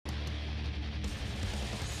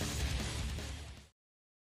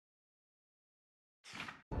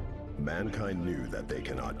Mankind knew that they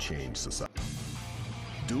cannot change society.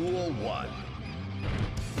 Duel 1.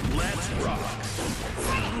 Let's rock.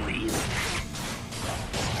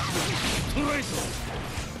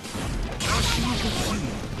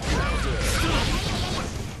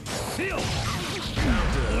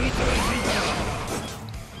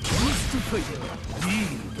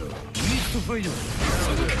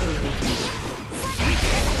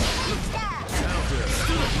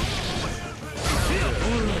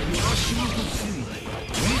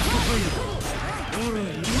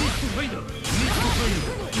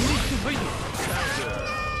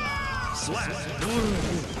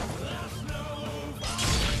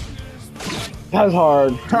 That's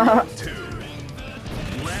hard. Let's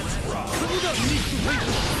rock.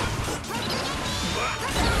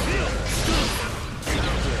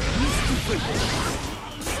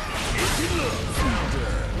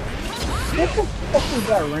 What the fuck is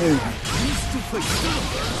that range?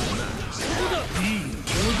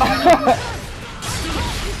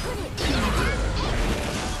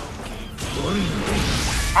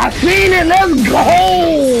 I seen it, let's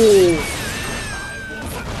go!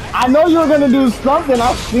 I know you were gonna do something,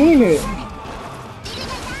 I've seen it.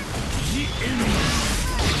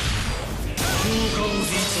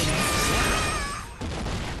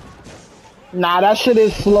 Nah, that shit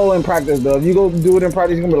is slow in practice though. If you go do it in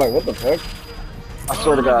practice, you're gonna be like, what the fuck? I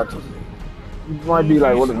swear to God. You might be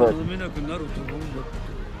like, what the fuck?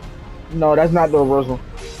 No, that's not the reversal.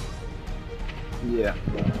 Yeah.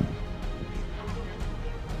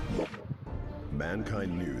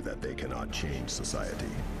 Mankind knew that they cannot change society.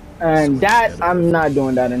 And that, I'm not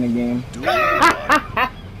doing that in the game.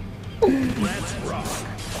 Let's rock.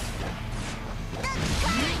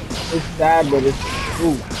 It's sad, but it's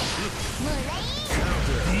true.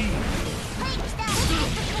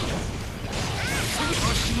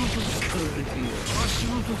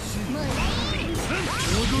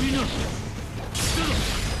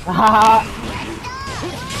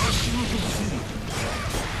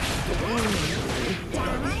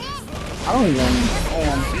 I don't even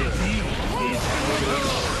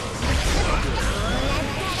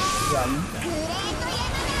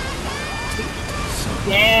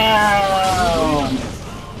Damn!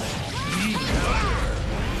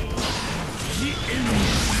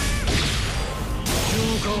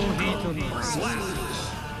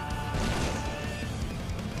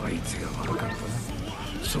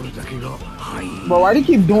 But why do you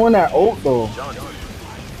keep doing that ult though?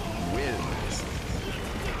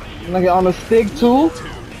 Like on the stick too?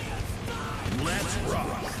 Let's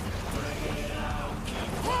rock.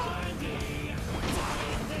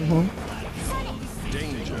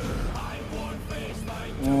 Danger.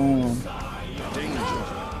 Danger.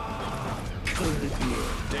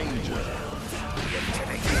 Danger.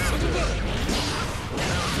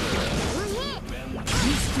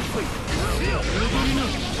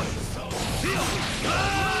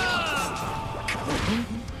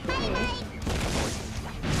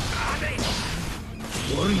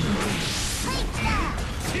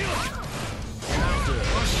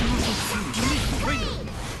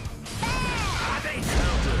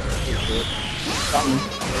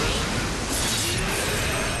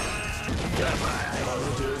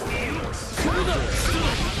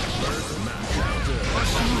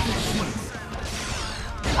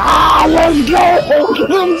 Ah, let's go!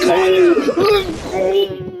 Let's go! Let's go!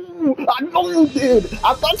 I know you did!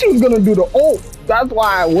 I thought you was gonna do the ult! That's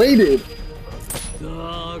why I waited!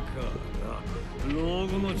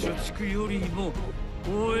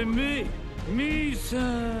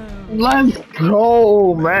 Let's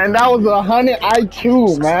go, man! That was 100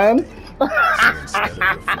 IQ, man!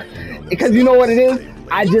 Because you know what it is?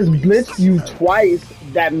 I just blitzed you twice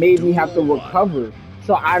that made me have to recover.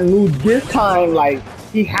 So I knew this time, like,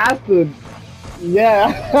 he has to...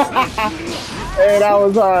 Yeah! Hey, that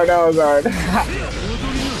was hard, that was hard.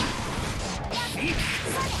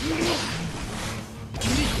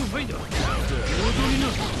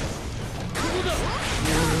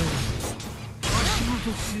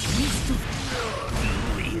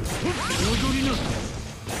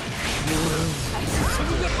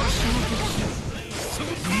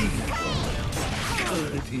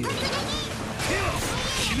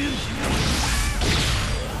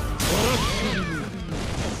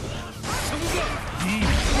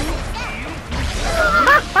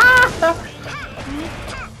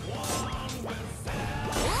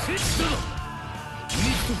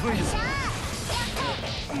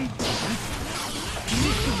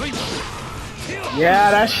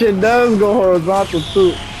 Yeah, that shit does go horizontal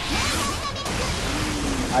too.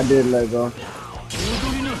 I did let go.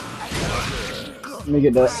 Let me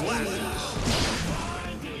get that.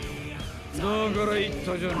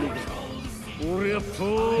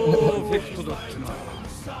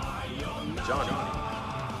 Johnny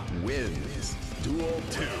wins Duel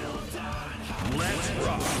 2. Let's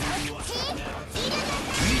rock.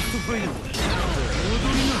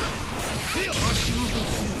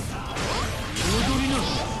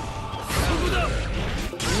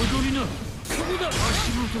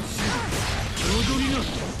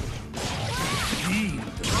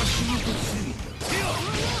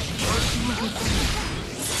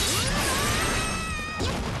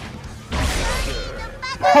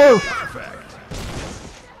 Perfect.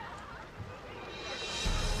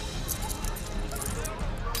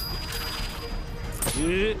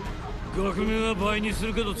 額面は倍にす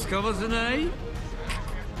るけど使わせない？汚ね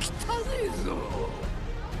えぞ。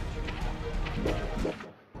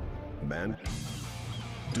Man.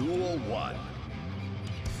 Duel 1.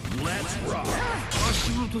 Let's rock.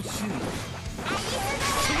 足元強い。ミ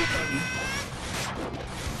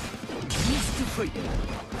ストファイター。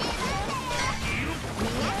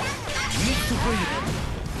ミストファイター。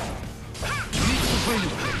ミストファイタ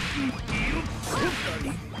ー。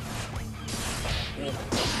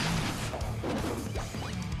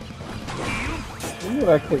You know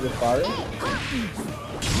that kick is fire.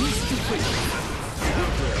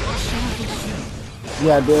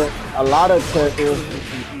 Yeah, dude. A lot of characters.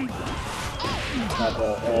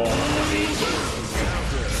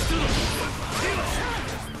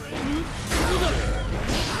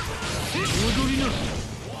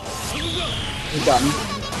 You got me.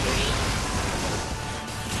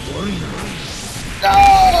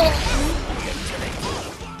 No!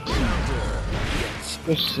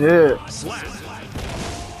 Good shit.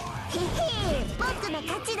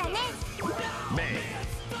 May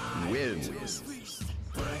wins.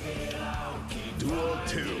 Duel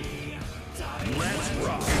 2. Let's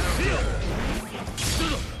rock.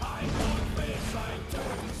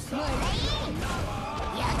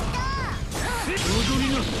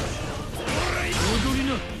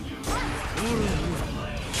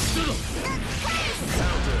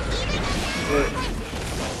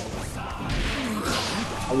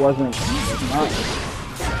 I wasn't.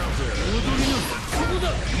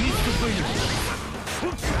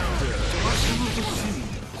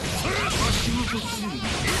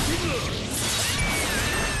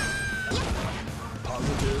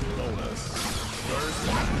 Positive bonus. First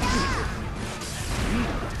match.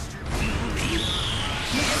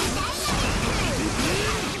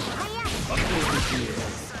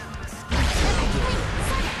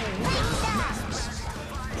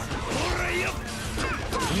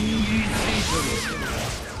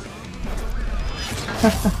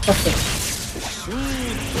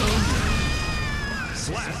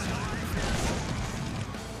 Slap.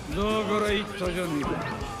 だから言ったじゃねえか。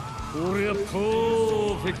俺はパー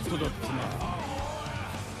フェクトだったな。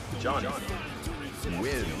Johnny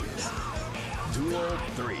wins. Duel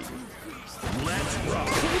 3. Let's rock.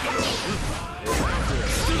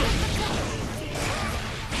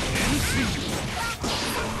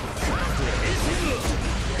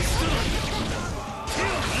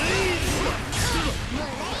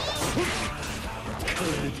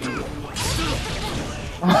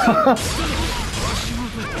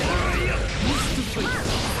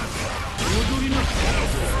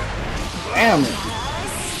 Damn it.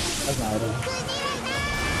 That's not it.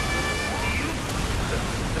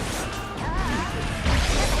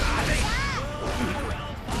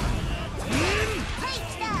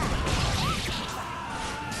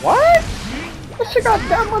 What? That shit got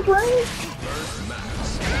that much range?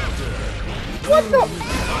 What the?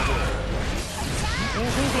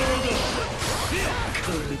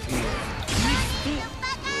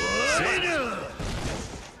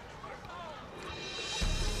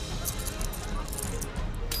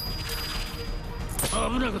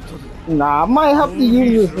 Nah, I might have to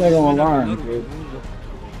use this nigga online, dude.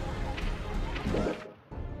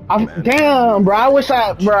 Damn, bro. I wish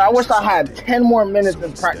I had 10 more minutes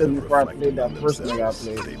of practice before I played that first nigga I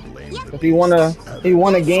played. Cause he won a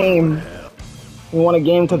game. He won a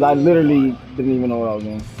game because I literally didn't even know what I was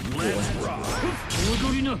doing.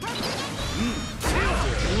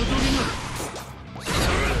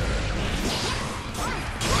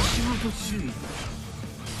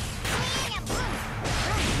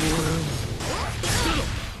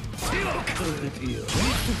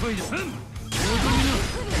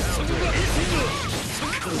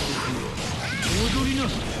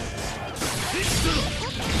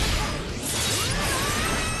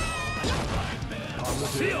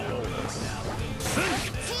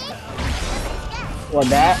 What,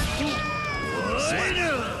 that?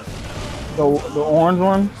 The orange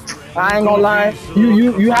one? I ain't gonna lie.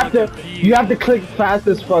 You have to You have to click fast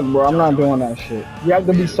as fuck, bro. I'm not doing that shit. You have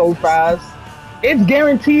to be so fast. It's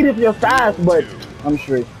guaranteed if you're fast, but I'm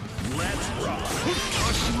straight. Let's rock.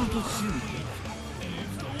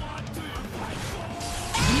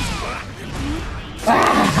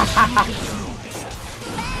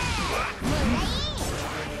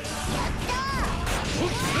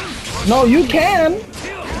 No, you can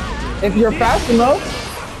if you're fast enough.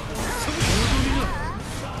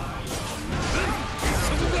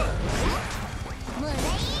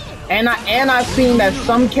 And I've seen that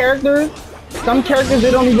some characters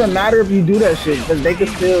it don't even matter if you do that shit because they can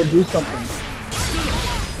still do something.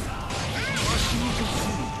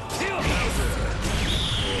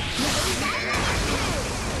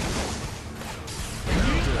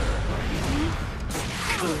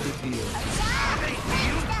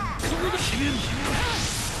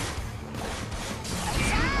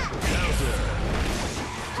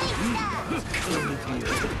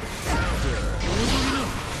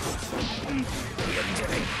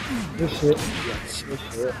 This shit.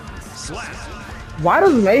 Why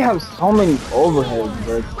does May have so many overheads,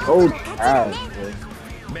 bro? It's so trash, bro.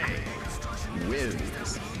 May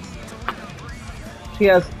wins. She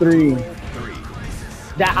has 3.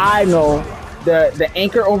 That I know. The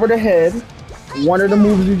anchor over the head. One of the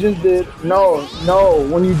moves you just did. No,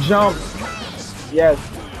 when you jump. Yes.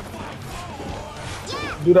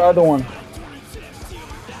 Do the other one.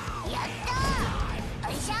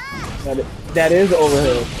 That is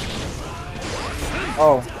overhead.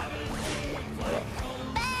 Oh.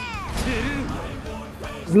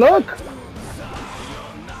 Look!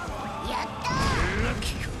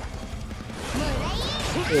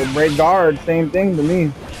 Yeah, break guard, same thing to me.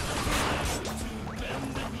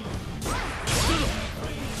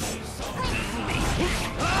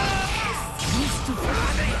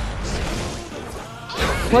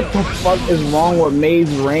 What the fuck is wrong with May's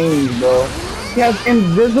range, bro? He has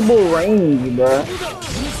invisible range, bro.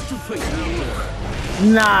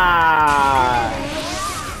 Nah.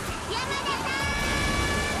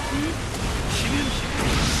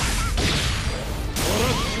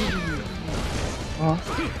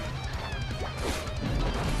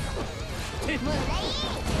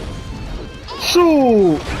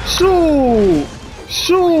 Shoot! Shoot!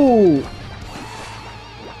 Shoot!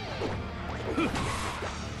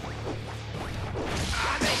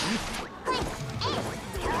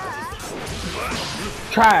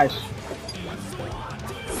 Trash.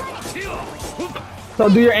 So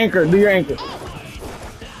do your anchor. Do your anchor.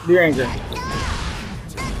 Do your anchor.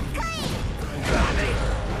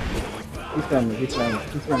 He's spamming. He's spamming.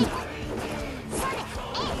 He's spamming.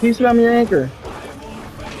 He's spamming your anchor.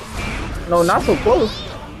 No, not so close.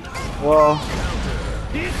 Well,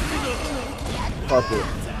 fuck it.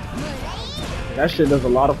 That shit does a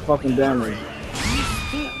lot of fucking damage.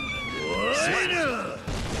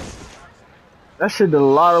 That shit did a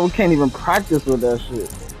lot of. We can't even practice with that shit.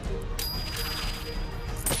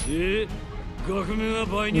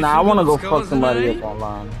 Nah, I wanna go fuck somebody up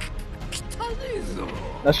online.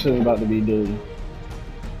 That shit is about to be dirty.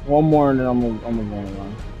 One more and then I'm gonna go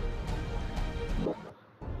online.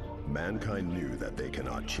 Mankind knew that they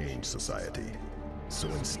cannot change society. So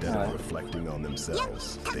instead of reflecting on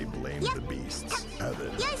themselves, they blamed the beasts,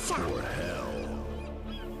 heaven, or hell.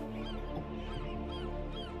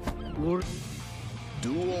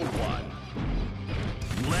 Duel 1.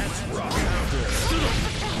 Let's rock.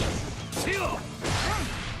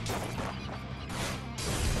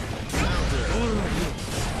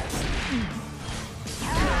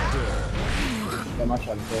 Am I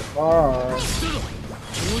trying to go far?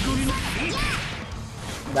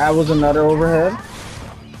 That was another overhead.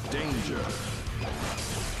 Danger.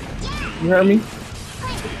 You heard me?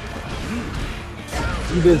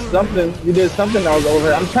 You did something. You did something that was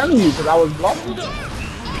overhead. I'm telling you, because I was blocking.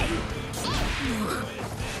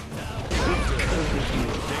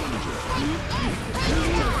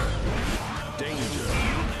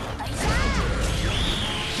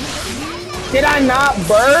 Did I not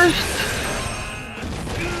burst?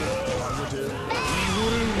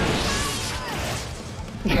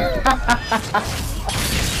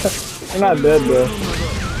 I'm not dead, bro.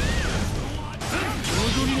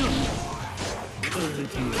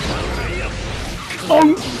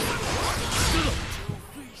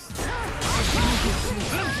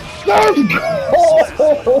 Let's go!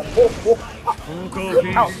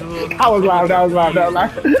 That was loud, that was loud, that was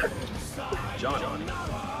loud.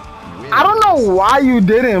 I don't know why you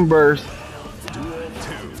didn't burst. Duel 2.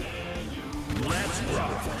 Let's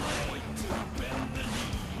rock.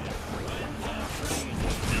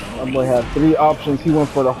 That boy had 3 options. He went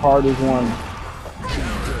for the hardest one.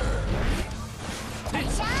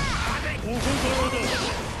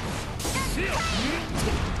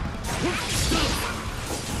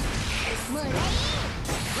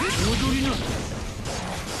 戻りな。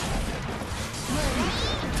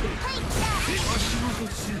足元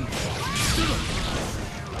つい。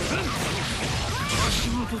足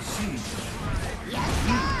元つい。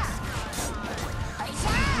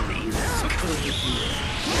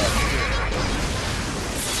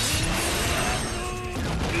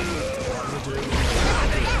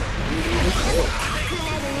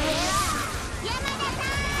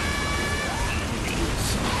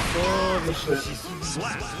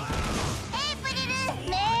Slap.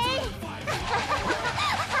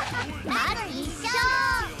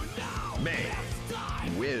 May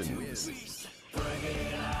wins.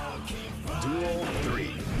 Duel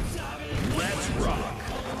 3. Let's rock.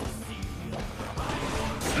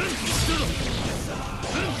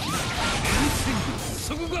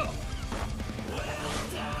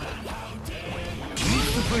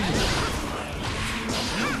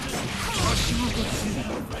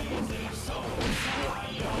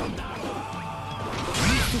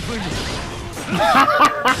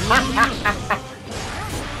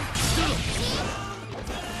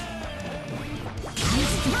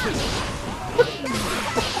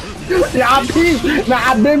 Yeah, I peeped. Nah,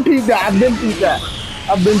 I've been peeped that. I've been peeped that.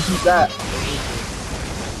 I've been peeped that.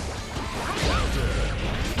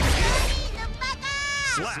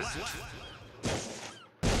 Slap.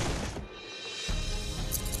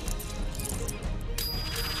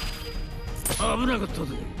 危なかった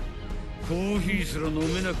ぜ。コーヒーすら飲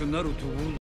めなくなるところ。